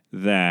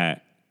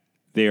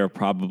they are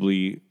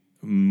probably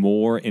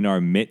more in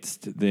our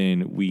midst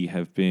than we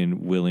have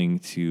been willing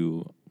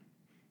to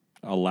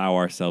allow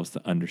ourselves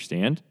to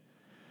understand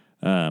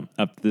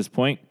up to this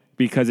point,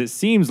 because it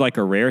seems like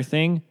a rare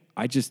thing.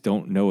 I just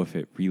don't know if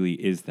it really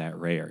is that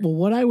rare. Well,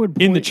 what I would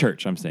in the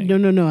church, I'm saying.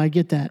 No, I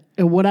get that.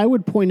 And what I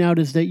would point out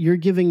is that you're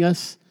giving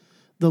us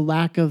the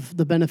lack of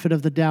the benefit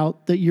of the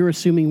doubt that you're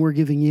assuming we're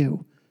giving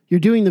you. You're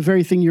doing the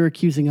very thing you're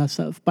accusing us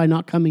of by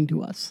not coming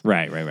to us.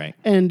 Right.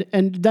 And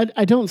that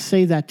I don't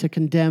say that to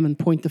condemn and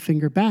point the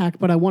finger back,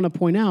 but I want to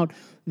point out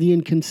the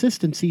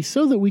inconsistency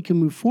so that we can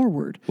move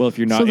forward. Well, if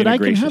you're not in a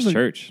gracious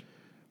church.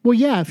 Well,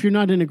 yeah, if you're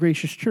not in a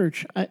gracious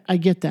church, I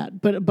get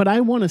that. But I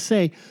want to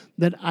say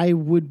that I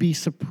would be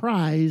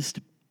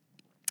surprised,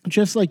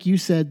 just like you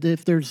said, that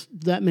if there's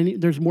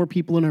more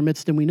people in our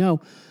midst than we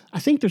know. I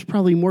think there's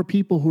probably more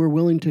people who are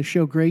willing to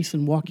show grace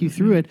and walk you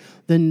through it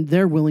than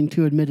they're willing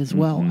to admit as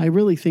well. I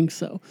really think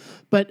so.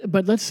 But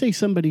let's say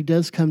somebody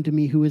does come to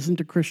me who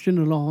isn't a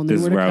Christian at all, and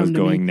this is where I was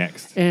going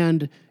next.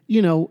 And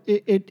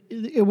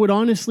it would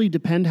honestly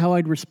depend how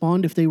I'd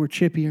respond if they were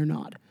chippy or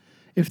not.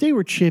 If they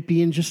were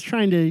chippy and just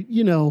trying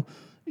to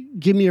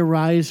give me a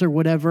rise or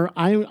whatever,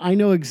 I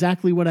know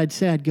exactly what I'd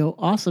say. I'd go,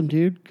 awesome,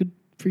 dude, good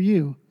for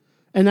you,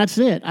 and that's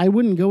it. I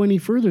wouldn't go any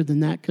further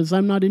than that because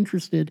I'm not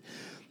interested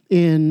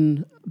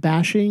in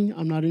bashing.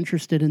 I'm not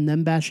interested in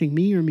them bashing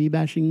me or me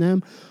bashing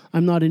them.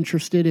 I'm not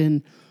interested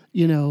in,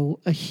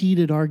 a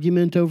heated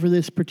argument over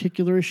this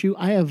particular issue.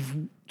 I have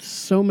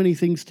so many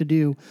things to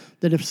do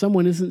that if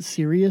someone isn't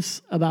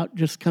serious about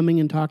just coming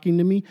and talking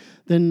to me,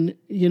 then,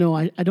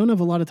 I don't have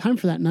a lot of time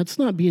for that. And that's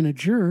not being a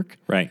jerk.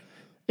 Right.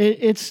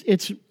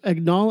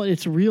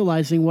 It's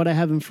realizing what I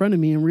have in front of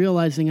me and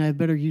realizing I have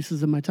better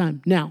uses of my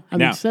time. Now,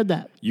 having said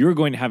that, you're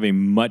going to have a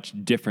much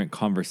different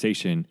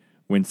conversation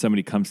when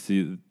somebody comes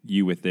to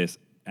you with this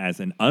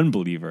as an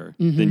unbeliever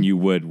than you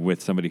would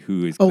with somebody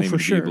who is claiming to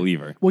be a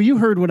believer. Well, you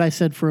heard what I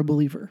said for a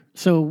believer.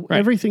 So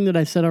everything that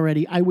I said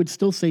already, I would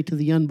still say to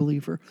the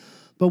unbeliever.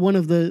 But one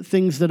of the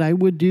things that I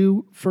would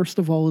do, first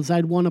of all, is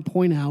I'd want to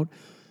point out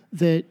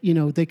that,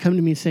 they come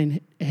to me saying,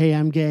 hey,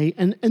 I'm gay.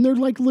 And they're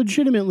like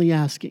legitimately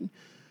asking,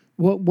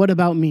 what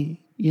about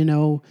me?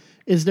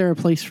 Is there a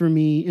place for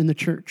me in the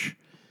church?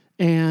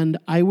 And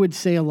I would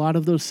say a lot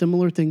of those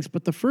similar things.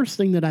 But the first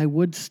thing that I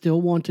would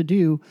still want to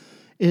do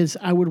is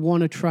I would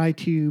want to try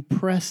to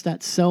press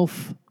that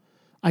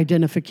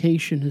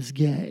self-identification as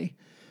gay.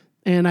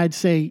 And I'd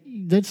say,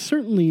 that's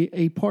certainly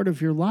a part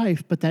of your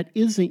life, but that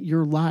isn't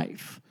your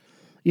life.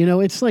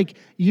 It's like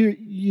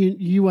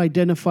you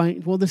identify,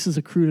 well, this is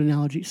a crude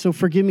analogy, so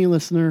forgive me,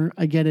 listener,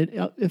 I get it.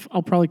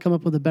 I'll probably come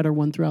up with a better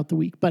one throughout the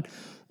week. But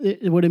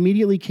what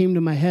immediately came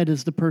to my head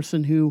is the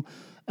person who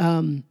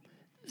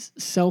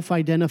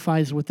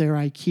self-identifies with their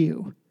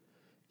IQ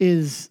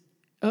is,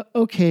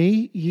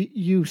 okay,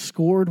 you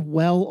scored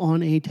well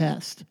on a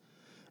test.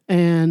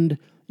 And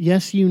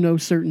yes, you know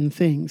certain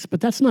things,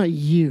 but that's not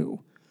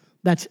you.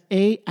 That's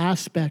a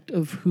aspect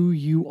of who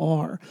you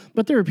are.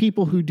 But there are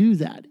people who do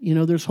that.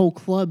 There's whole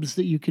clubs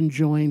that you can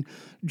join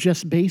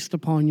just based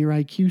upon your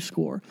IQ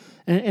score.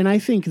 And I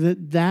think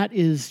that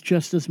is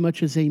just as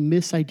much as a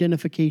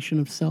misidentification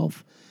of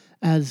self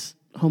as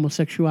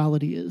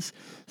homosexuality is.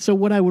 So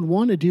what I would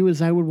want to do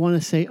is I would want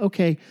to say,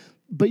 okay,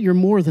 but you're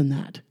more than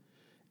that.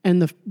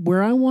 And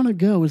where I want to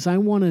go is I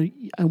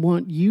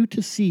want you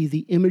to see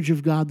the image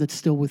of God that's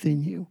still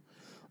within you.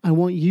 I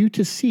want you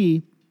to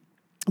see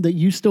that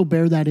you still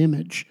bear that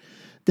image,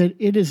 that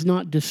it is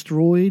not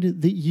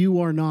destroyed, that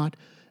you are not,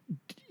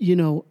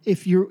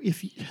 if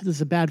this is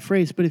a bad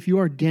phrase, but if you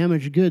are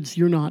damaged goods,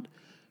 you're not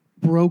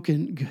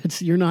broken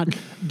goods. You're not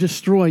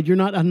destroyed. You're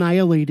not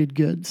annihilated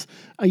goods.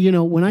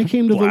 When I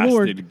came to the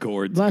Lord,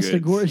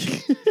 blasted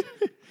gourds.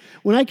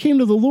 When I came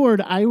to the Lord,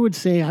 I would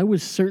say I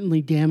was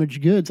certainly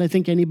damaged goods. I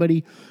think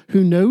anybody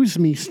who knows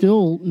me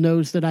still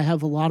knows that I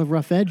have a lot of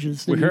rough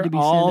edges that need to be sanded out.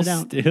 We're all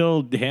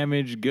still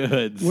damaged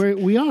goods.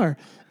 We are.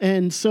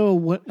 And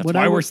so That's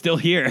why we're still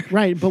here.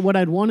 Right. But what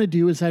I'd want to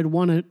do is I'd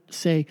want to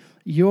say,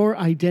 your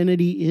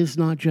identity is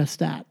not just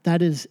that.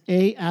 That is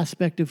a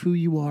aspect of who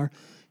you are.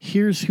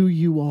 Here's who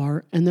you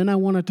are. And then I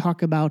want to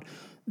talk about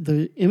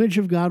the image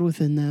of God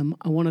within them.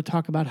 I want to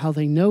talk about how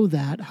they know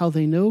that, how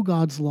they know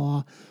God's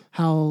law,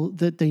 how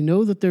that they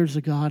know that there's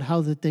a God, how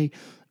that they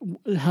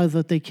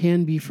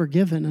can be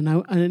forgiven,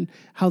 and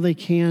how they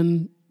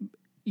can.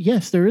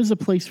 Yes, there is a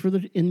place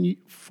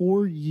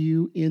for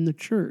you in the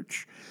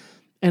church,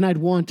 and I'd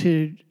want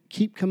to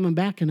keep coming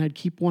back, and I'd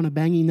keep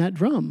banging that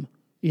drum.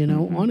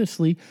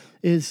 Honestly,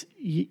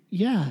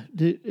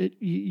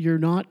 you're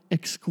not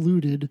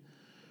excluded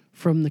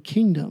from the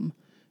kingdom.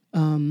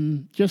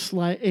 Just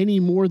like any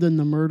more than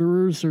the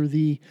murderers or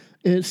the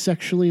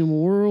sexually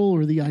immoral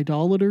or the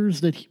idolaters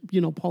that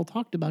Paul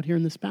talked about here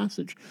in this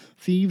passage,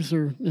 thieves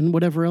and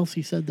whatever else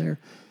he said there.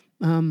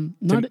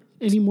 Not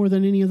any more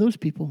than any of those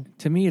people.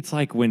 To me, it's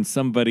like when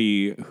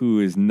somebody who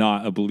is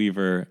not a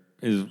believer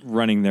is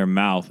running their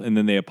mouth and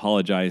then they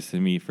apologize to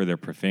me for their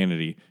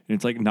profanity, and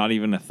it's like not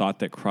even a thought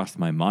that crossed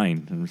my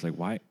mind. And it's like,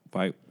 why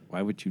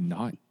would you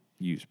not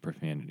use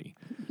profanity?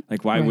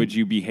 Like, why would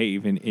you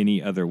behave in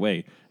any other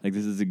way? Like,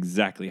 this is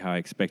exactly how I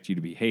expect you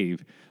to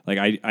behave.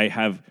 Like, I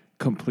have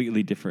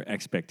completely different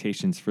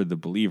expectations for the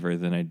believer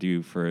than I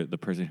do for the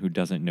person who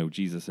doesn't know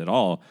Jesus at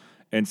all.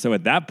 And so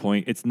at that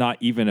point, it's not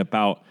even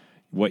about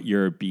what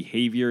your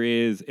behavior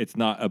is. It's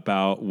not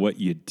about what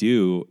you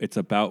do. It's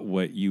about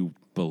what you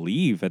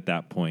believe at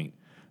that point.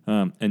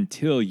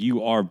 Until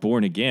you are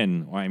born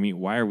again. I mean,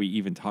 why are we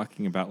even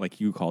talking about, like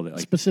you called it,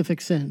 like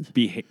specific sins,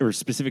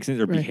 specific sins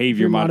or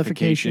behavior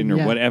modification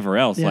or whatever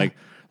else? Yeah.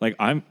 Like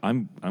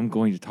I'm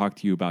going to talk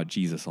to you about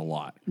Jesus a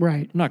lot.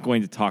 Right. I'm not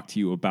going to talk to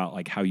you about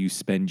like how you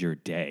spend your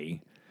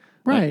day.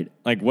 Right.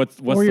 Like what's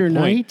or the your point?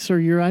 Nights or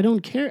your I don't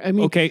care. I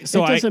mean, okay,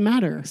 so it doesn't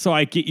matter. So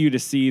I get you to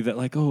see that,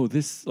 like, oh,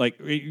 this, like,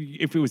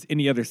 if it was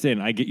any other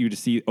sin, I get you to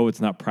see, oh, it's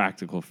not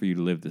practical for you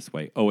to live this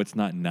way. Oh, it's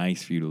not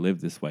nice for you to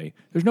live this way.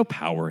 There's no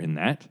power in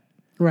that.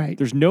 Right.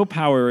 There's no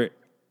power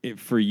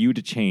for you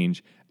to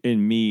change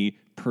in me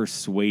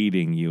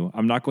persuading you.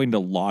 I'm not going to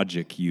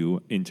logic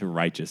you into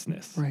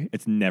righteousness. Right.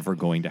 It's never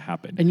going to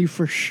happen. And you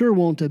for sure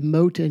won't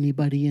emote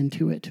anybody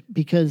into it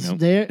because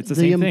it's the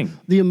same thing.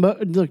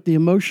 The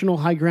emotional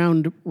high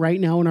ground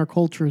right now in our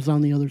culture is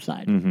on the other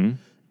side. Mm-hmm.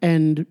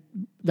 And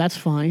that's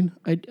fine.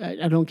 I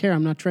don't care.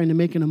 I'm not trying to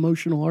make an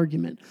emotional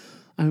argument.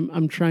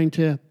 I'm trying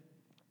to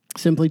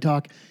Simply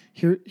talk.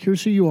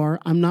 Here's who you are.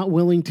 I'm not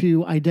willing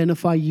to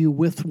identify you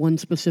with one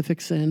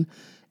specific sin,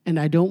 and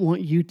I don't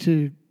want you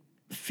to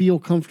feel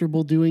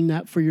comfortable doing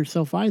that for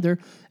yourself either.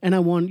 And I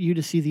want you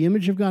to see the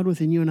image of God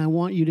within you, and I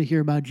want you to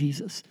hear about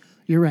Jesus.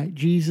 You're right.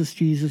 Jesus,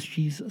 Jesus,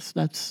 Jesus.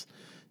 That's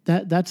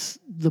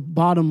the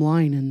bottom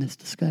line in this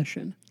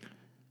discussion.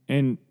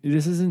 And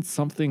this isn't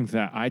something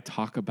that I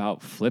talk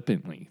about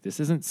flippantly. This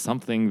isn't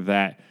something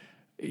that,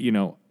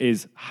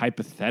 is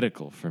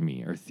hypothetical for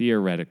me or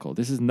theoretical.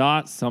 This is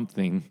not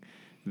something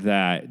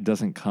that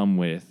doesn't come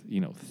with,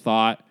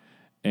 thought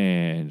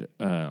and,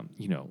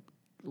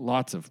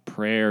 lots of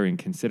prayer and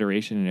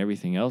consideration and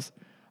everything else.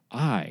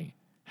 I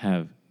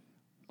have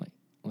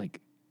like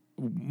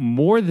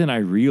more than I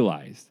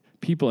realized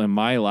people in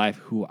my life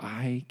who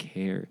I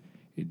care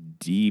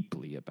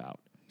deeply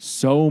about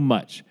so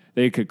much.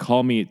 They could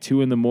call me at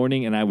 2 a.m.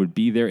 and I would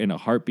be there in a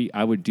heartbeat.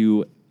 I would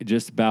do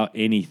just about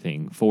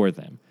anything for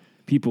them.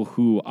 People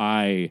who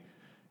I,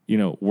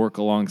 work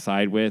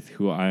alongside with,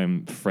 who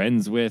I'm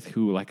friends with,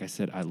 who, like I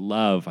said, I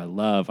love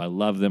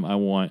them. I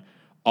want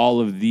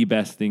all of the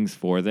best things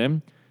for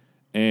them.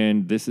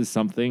 And this is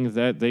something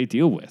that they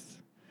deal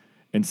with.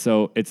 And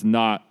so it's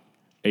not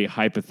a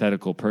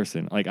hypothetical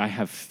person. Like, I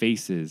have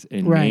faces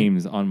and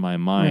names on my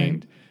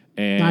mind.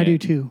 Right. And I do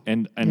too.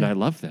 And I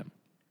love them.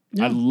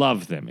 Yeah. I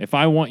love them. If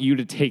I want you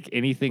to take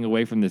anything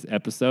away from this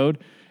episode,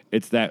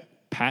 it's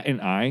that Pat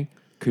and I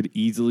could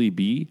easily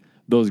be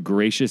those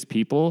gracious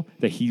people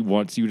that he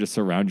wants you to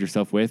surround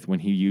yourself with when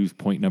he used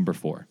point number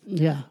 4.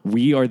 Yeah.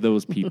 We are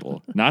those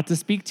people. Not to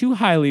speak too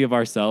highly of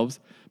ourselves,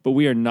 but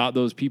we are not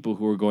those people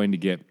who are going to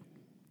get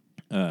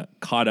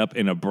caught up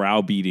in a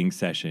browbeating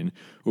session,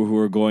 or who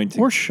are going to...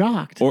 Or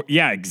shocked.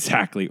 Yeah,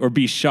 exactly. Or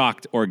be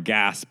shocked or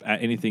gasp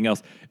at anything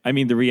else. I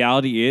mean, the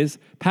reality is,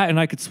 Pat and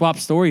I could swap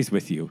stories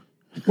with you.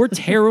 We're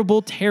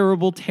terrible,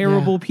 terrible,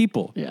 terrible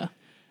people. Yeah.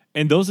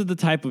 And those are the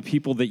type of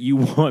people that you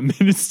want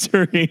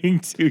ministering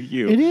to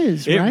you. It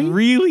is, right? It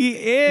really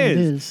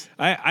is.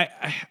 It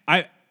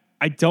is.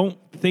 I don't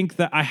think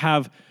that I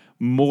have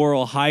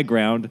moral high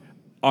ground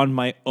on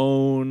my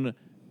own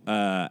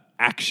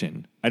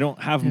action. I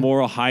don't have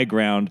moral high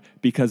ground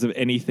because of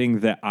anything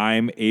that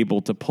I'm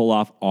able to pull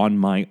off on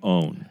my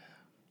own.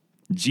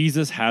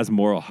 Jesus has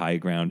moral high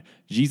ground.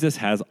 Jesus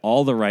has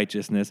all the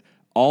righteousness,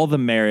 all the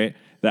merit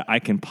that I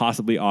can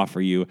possibly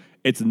offer you.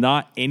 It's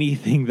not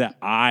anything that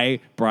I,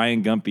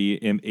 Brian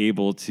Gumpy, am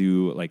able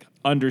to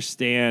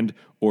understand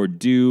or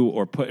do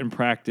or put in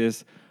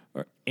practice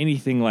or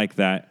anything like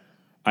that.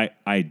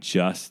 I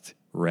just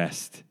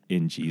rest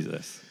in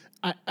Jesus.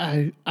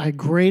 A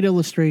great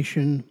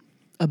illustration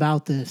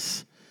about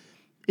this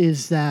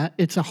is that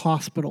it's a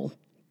hospital.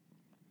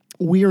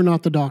 We are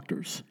not the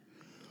doctors.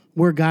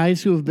 We're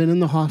guys who have been in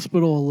the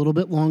hospital a little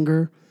bit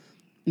longer,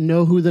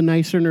 know who the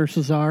nicer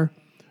nurses are,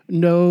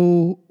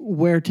 know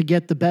where to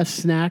get the best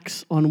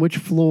snacks on which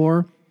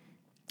floor,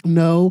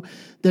 know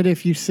that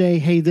if you say,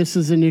 hey, this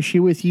is an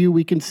issue with you,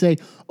 we can say,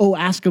 oh,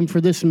 ask them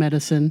for this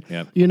medicine.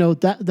 Yep.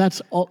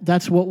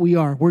 That's what we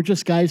are. We're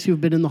just guys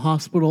who've been in the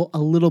hospital a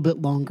little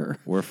bit longer.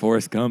 We're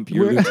Forrest Gump.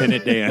 You're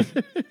Lieutenant Dan.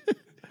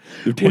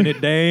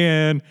 Lieutenant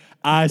Dan,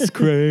 ice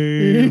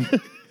cream.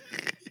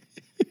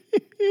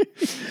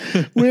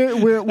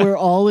 We're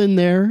all in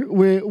there.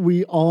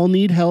 We all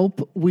need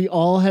help. We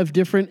all have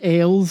different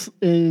ails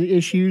and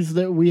issues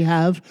that we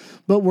have,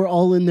 but we're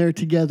all in there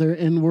together,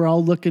 and we're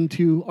all looking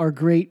to our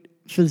great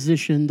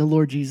physician, the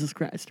Lord Jesus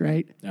Christ,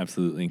 right?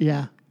 Absolutely.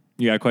 Yeah.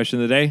 You got a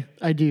question of the day?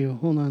 I do.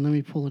 Hold on. Let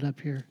me pull it up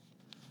here.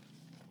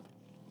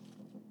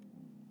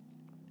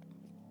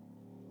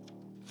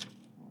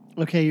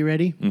 Okay, you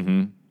ready?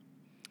 Mm-hmm.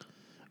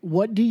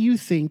 What do you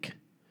think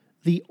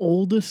the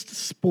oldest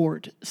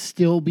sport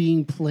still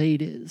being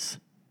played is?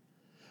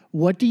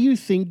 What do you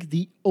think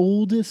the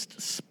oldest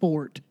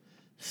sport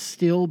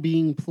still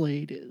being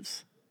played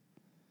is?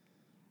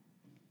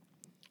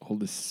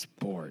 Oldest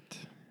sport.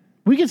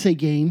 We could say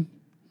game.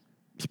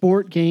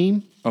 Sport,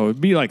 game. Oh, it'd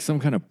be like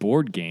some kind of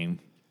board game.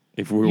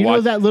 If we're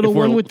know that little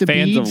one with the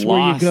beads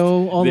where you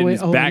go all the way.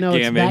 Oh, no,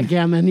 it's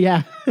backgammon.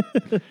 Yeah.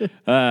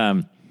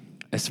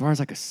 As far as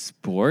like a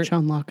sport,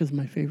 John Locke is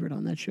my favorite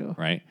on that show.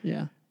 Right?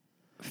 Yeah.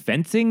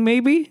 Fencing,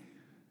 maybe?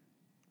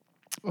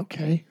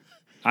 Okay.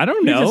 I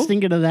don't You're know. just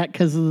thinking of that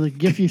because of the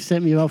gift you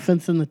sent me about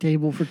fencing the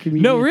table for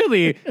communion. No,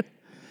 really.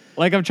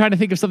 I'm trying to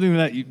think of something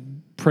that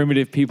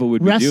primitive people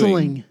would be doing.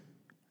 Wrestling.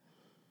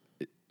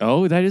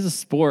 Oh, that is a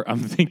sport. I'm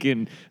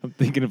thinking of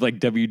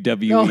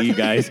WWE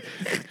guys.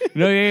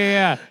 No,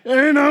 yeah.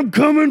 And I'm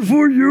coming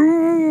for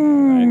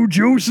you, right.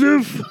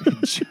 Joseph.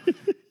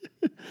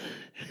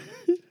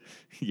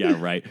 Yeah,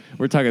 right.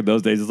 We're talking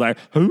those days. It's like,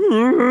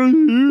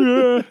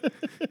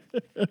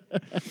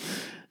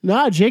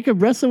 nah,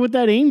 Jacob wrestled with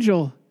that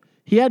angel.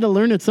 He had to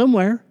learn it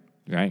somewhere.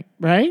 Right.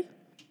 Right?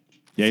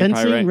 Yeah, fencing, you're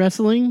probably right.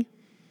 Wrestling,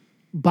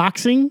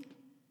 boxing,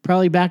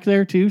 probably back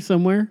there too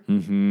somewhere.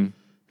 Mm-hmm.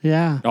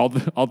 Yeah.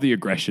 All the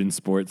aggression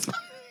sports.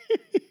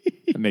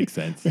 That makes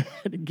sense.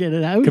 Get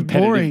it out. It was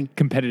boring.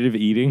 Competitive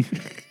eating.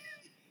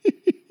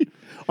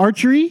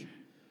 Archery.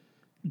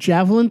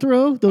 javelin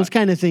throw, those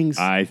kind of things.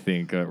 I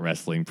think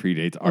wrestling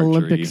predates archery.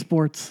 Olympic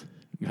sports.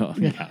 Oh,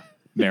 yeah.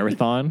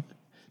 Marathon.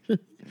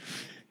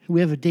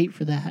 We have a date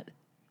for that.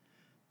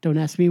 Don't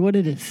ask me what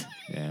it is.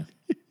 Yeah.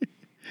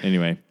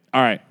 Anyway.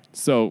 All right.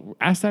 So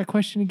ask that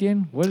question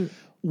again.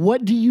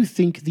 What do you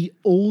think the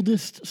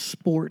oldest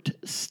sport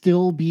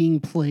still being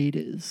played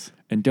is?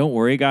 And don't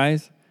worry,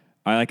 guys.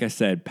 Like I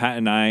said, Pat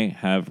and I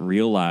have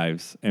real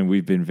lives, and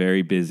we've been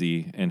very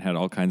busy and had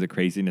all kinds of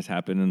craziness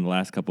happen in the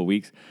last couple of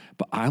weeks.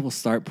 But I will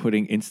start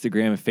putting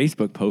Instagram and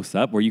Facebook posts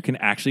up where you can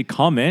actually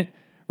comment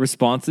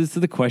responses to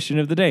the question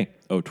of the day.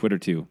 Oh, Twitter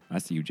too. I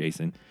see you,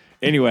 Jason.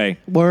 Anyway.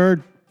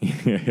 Word.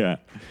 Yeah.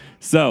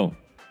 So,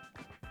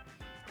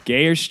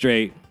 gay or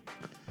straight,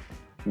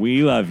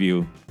 we love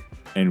you,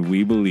 and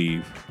we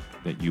believe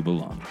that you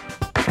belong.